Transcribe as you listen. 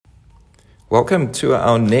Welcome to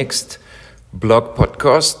our next blog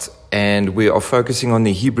podcast, and we are focusing on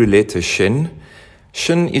the Hebrew letter Shin.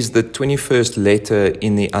 Shin is the 21st letter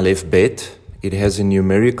in the Aleph Bet. It has a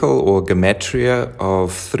numerical or gematria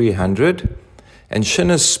of 300, and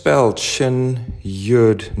Shin is spelled Shin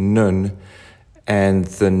Yud Nun, and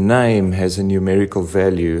the name has a numerical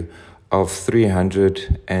value of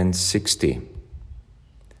 360.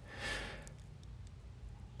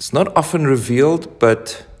 It's not often revealed,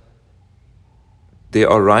 but there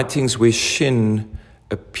are writings where Shin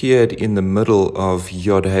appeared in the middle of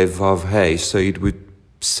Yod He Vav He. So it would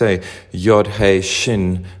say Yod He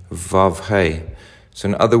Shin Vav He. So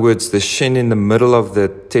in other words, the Shin in the middle of the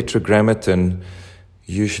Tetragrammaton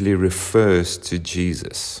usually refers to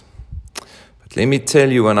Jesus. But let me tell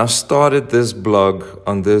you, when I started this blog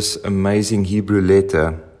on this amazing Hebrew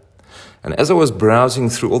letter, and as I was browsing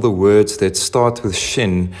through all the words that start with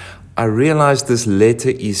Shin, I realized this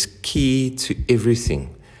letter is key to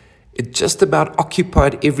everything. It just about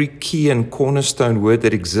occupied every key and cornerstone word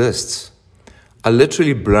that exists. I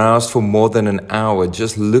literally browsed for more than an hour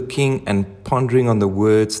just looking and pondering on the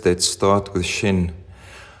words that start with Shin.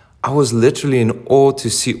 I was literally in awe to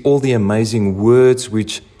see all the amazing words,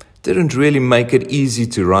 which didn't really make it easy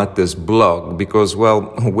to write this blog because, well,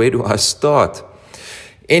 where do I start?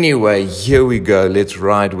 Anyway, here we go. Let's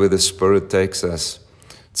ride where the Spirit takes us.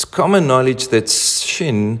 It's common knowledge that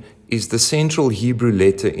Shin is the central Hebrew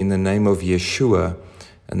letter in the name of Yeshua,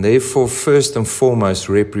 and therefore first and foremost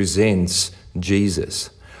represents Jesus.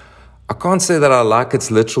 I can't say that I like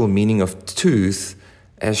its literal meaning of tooth,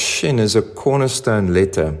 as Shin is a cornerstone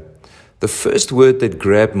letter. The first word that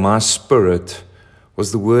grabbed my spirit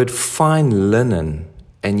was the word fine linen,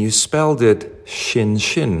 and you spelled it Shin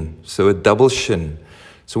Shin, so a double Shin.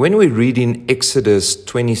 So when we read in Exodus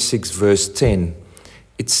 26 verse 10,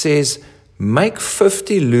 it says, make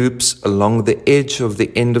 50 loops along the edge of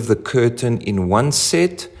the end of the curtain in one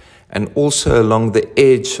set, and also along the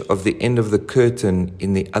edge of the end of the curtain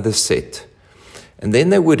in the other set. And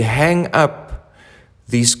then they would hang up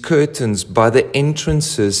these curtains by the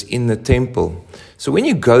entrances in the temple. So when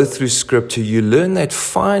you go through scripture, you learn that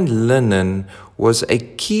fine linen was a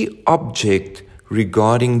key object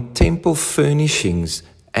regarding temple furnishings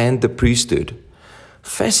and the priesthood.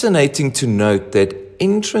 Fascinating to note that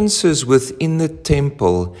entrances within the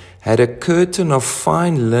temple had a curtain of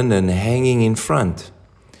fine linen hanging in front.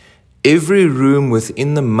 Every room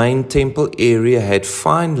within the main temple area had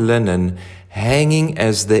fine linen hanging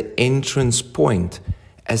as the entrance point,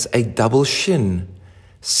 as a double Shin,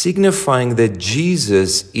 signifying that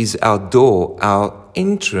Jesus is our door, our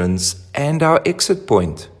entrance, and our exit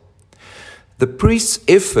point. The priest's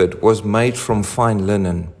ephod was made from fine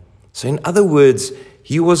linen. So in other words,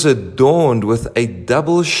 he was adorned with a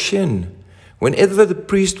double Shin. Whenever the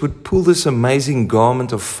priest would pull this amazing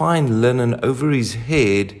garment of fine linen over his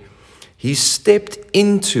head, he stepped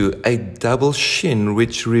into a double Shin,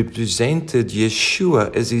 which represented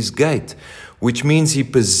Yeshua as his gate, which means he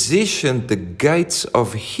positioned the gates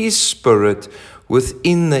of his spirit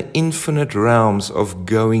within the infinite realms of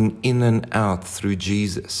going in and out through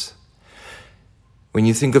Jesus. When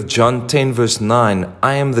you think of John 10 verse 9,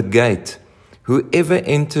 I am the gate. Whoever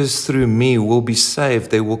enters through me will be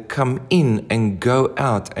saved. They will come in and go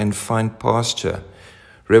out and find pasture.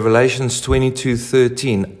 Revelations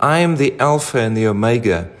 22:13, I am the Alpha and the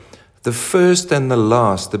Omega, the first and the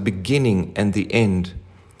last, the beginning and the end.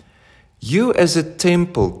 You as a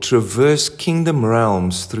temple traverse kingdom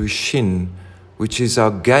realms through Shin, which is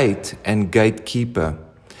our gate and gatekeeper.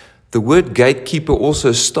 The word gatekeeper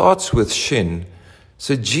also starts with Shin.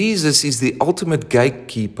 So Jesus is the ultimate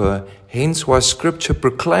gatekeeper, hence why Scripture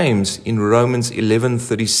proclaims in Romans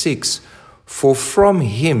 11:36, for from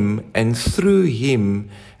him and through him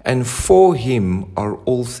and for him are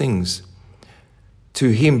all things. To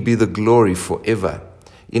him be the glory forever.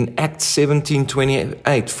 In Acts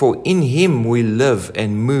 17:28, for in him we live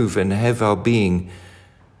and move and have our being.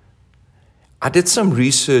 I did some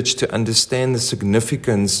research to understand the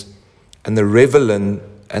significance and the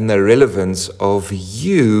relevance of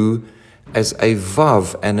you as a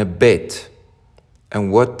Vav and a Bet, and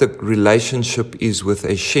what the relationship is with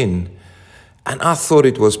a Shin. And I thought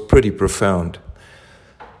it was pretty profound.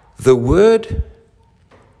 I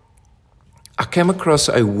came across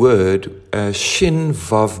a word, Shin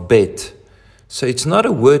Vav Bet. So it's not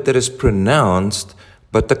a word that is pronounced,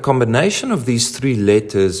 but the combination of these three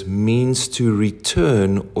letters means to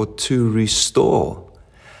return or to restore.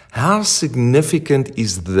 How significant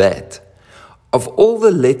is that? Of all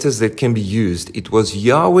the letters that can be used, it was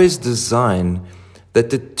Yahweh's design that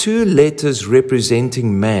the two letters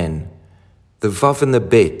representing man, the Vav and the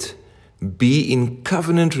Bet, be in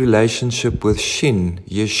covenant relationship with Shin,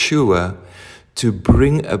 Yeshua, to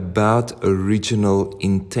bring about original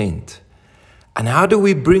intent. And how do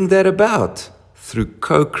we bring that about? Through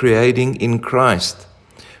co-creating in Christ.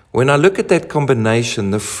 When I look at that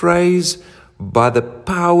combination, the phrase, by the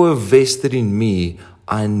power vested in me,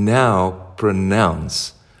 I now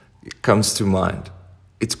pronounce, it comes to mind.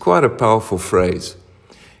 It's quite a powerful phrase.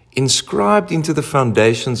 Inscribed into the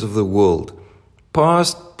foundations of the world,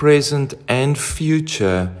 past, present, and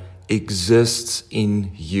future exists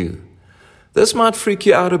in you. This might freak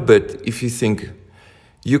you out a bit if you think,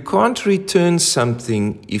 you can't return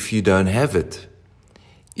something if you don't have it.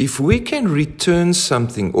 If we can return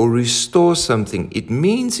something or restore something, it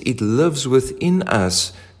means it lives within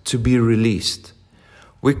us to be released.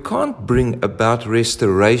 We can't bring about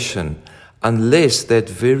restoration unless that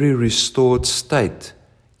very restored state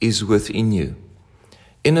is within you.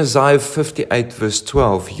 In Isaiah 58 verse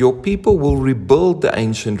 12, your people will rebuild the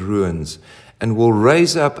ancient ruins and will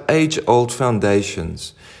raise up age-old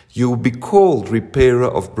foundations. You will be called repairer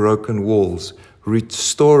of broken walls,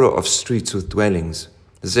 restorer of streets with dwellings.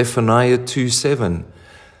 Zephaniah 2:7.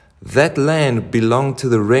 That land belonged to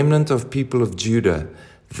the remnant of people of Judah.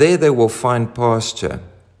 There they will find pasture.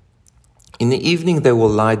 In the evening they will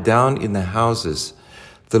lie down in the houses.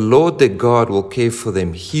 The Lord their God will care for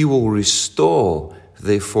them. He will restore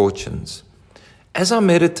their fortunes. As I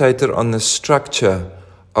meditated on the structure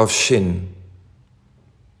of Shin,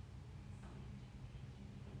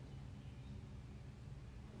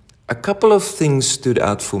 a couple of things stood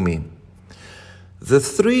out for me. The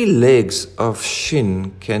three legs of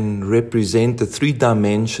Shin can represent the three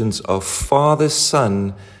dimensions of Father,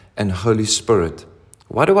 Son, and Holy Spirit.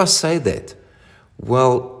 Why do I say that?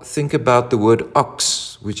 Well, think about the word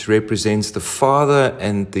ox, which represents the Father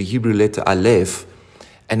and the Hebrew letter Aleph,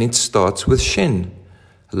 and it starts with Shin.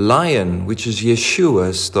 Lion, which is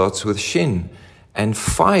Yeshua, starts with Shin. And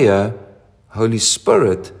fire, Holy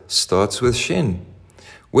Spirit, starts with Shin.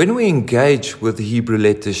 When we engage with the Hebrew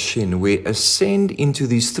letter Shin, we ascend into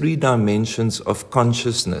these three dimensions of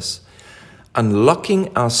consciousness,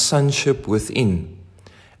 unlocking our sonship within.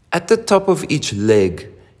 At the top of each leg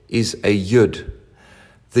is a Yud.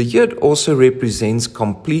 The Yud also represents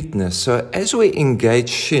completeness. So as we engage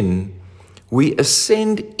Shin, we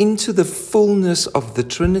ascend into the fullness of the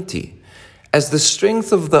Trinity. As the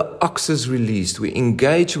strength of the ox is released, we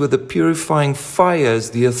engage with the purifying fires.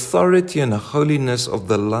 The authority and holiness of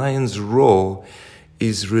the lion's roar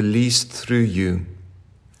is released through you.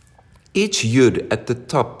 Each Yud at the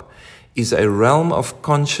top is a realm of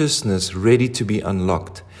consciousness ready to be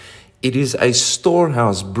unlocked. It is a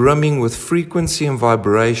storehouse brimming with frequency and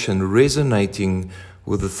vibration, resonating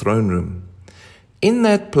with the throne room. In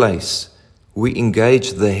that place, we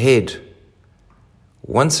engage the head,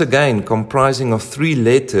 once again comprising of three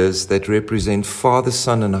letters that represent Father,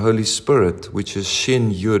 Son, and Holy Spirit, which is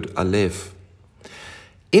Shin, Yud, Aleph.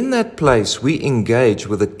 In that place, we engage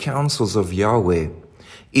with the counsels of Yahweh.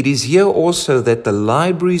 It is here also that the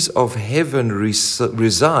libraries of heaven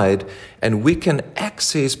reside, and we can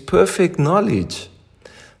access perfect knowledge.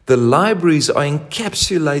 The libraries are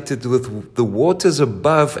encapsulated with the waters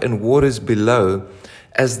above and waters below,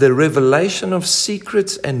 as the revelation of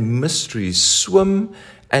secrets and mysteries swim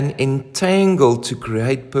and entangle to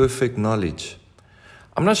create perfect knowledge.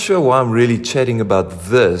 I'm not sure why I'm really chatting about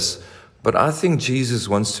this, but I think Jesus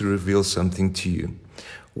wants to reveal something to you.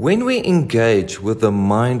 When we engage with the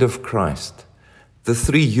mind of Christ, the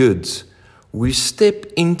three Yuds, we step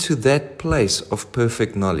into that place of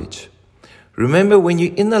perfect knowledge. Remember, when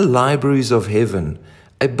you're in the libraries of heaven,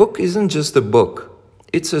 a book isn't just a book.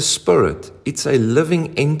 It's a spirit. It's a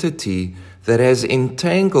living entity that has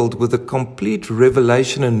entangled with a complete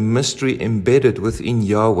revelation and mystery embedded within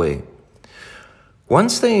Yahweh.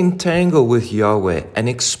 Once they entangle with Yahweh, an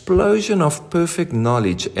explosion of perfect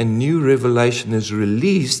knowledge and new revelation is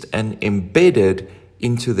released and embedded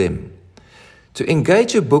into them. To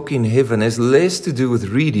engage a book in heaven has less to do with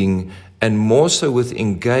reading and more so with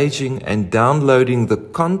engaging and downloading the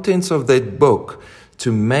contents of that book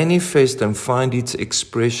to manifest and find its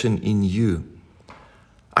expression in you.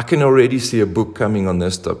 I can already see a book coming on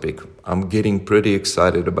this topic. I'm getting pretty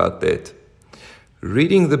excited about that.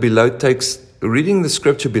 Reading the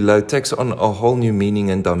scripture below takes on a whole new meaning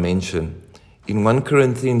and dimension. In 1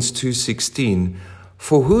 Corinthians 2:16,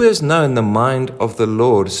 for who has known the mind of the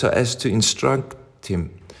Lord so as to instruct him?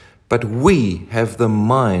 But we have the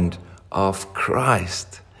mind of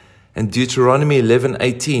Christ. And Deuteronomy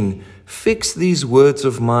 11:18, fix these words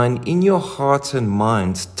of mine in your hearts and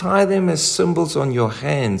minds, tie them as symbols on your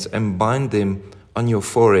hands and bind them on your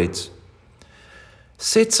foreheads.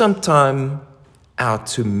 Set some time out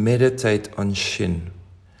to meditate on Shin.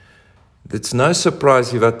 It's no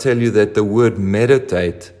surprise if I tell you that the word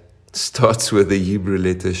meditate starts with the Hebrew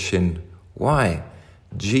letter Shin. Why?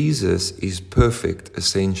 Jesus is perfect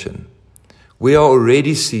ascension. We are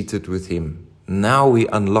already seated with Him. Now we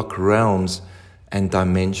unlock realms and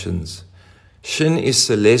dimensions. Shin is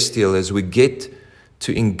celestial as we get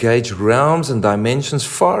to engage realms and dimensions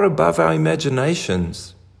far above our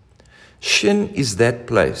imaginations. Shin is that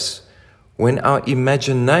place when our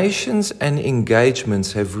imaginations and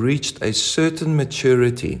engagements have reached a certain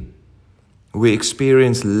maturity. We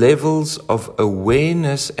experience levels of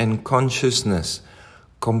awareness and consciousness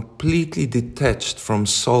completely detached from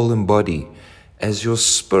soul and body, as your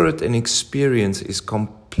spirit and experience is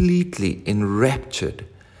completely enraptured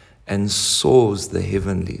and soars the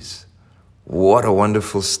heavenlies. What a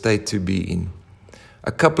wonderful state to be in.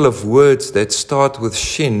 A couple of words that start with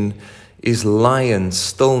Shin is lion,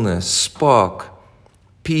 stillness, spark,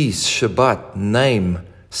 peace, Shabbat, name,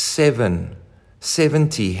 7,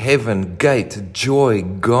 70, heaven, gate, joy,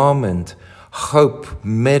 garment, hope,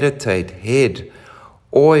 meditate, head,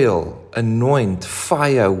 oil, anoint,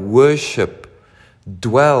 fire, worship,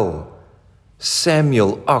 dwell,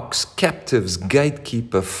 Samuel, ox, captives,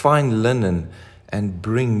 gatekeeper, fine linen, and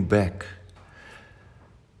bring back.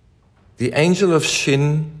 The angel of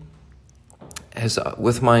Shin, as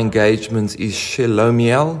with my engagements, is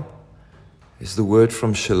Shelomiel, is the word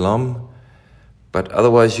from Shalom, but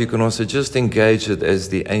otherwise you can also just engage it as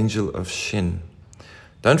the angel of Shin.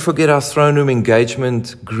 Don't forget our throne room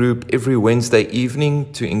engagement group every Wednesday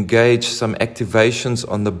evening to engage some activations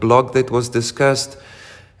on the blog that was discussed.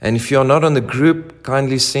 And if you're not on the group,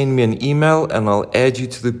 kindly send me an email and I'll add you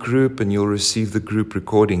to the group and you'll receive the group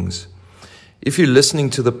recordings. If you're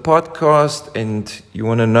listening to the podcast and you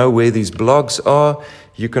want to know where these blogs are,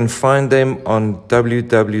 you can find them on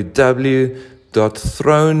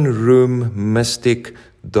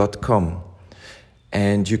www.throneroommystic.com.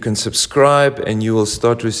 And you can subscribe and you will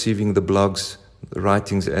start receiving the blogs, the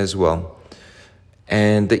writings as well.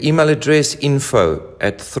 And the email address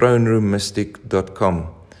info@throneroommystic.com.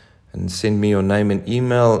 And send me your name and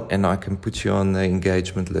email and I can put you on the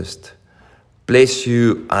engagement list. Bless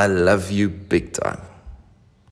you. I love you big time.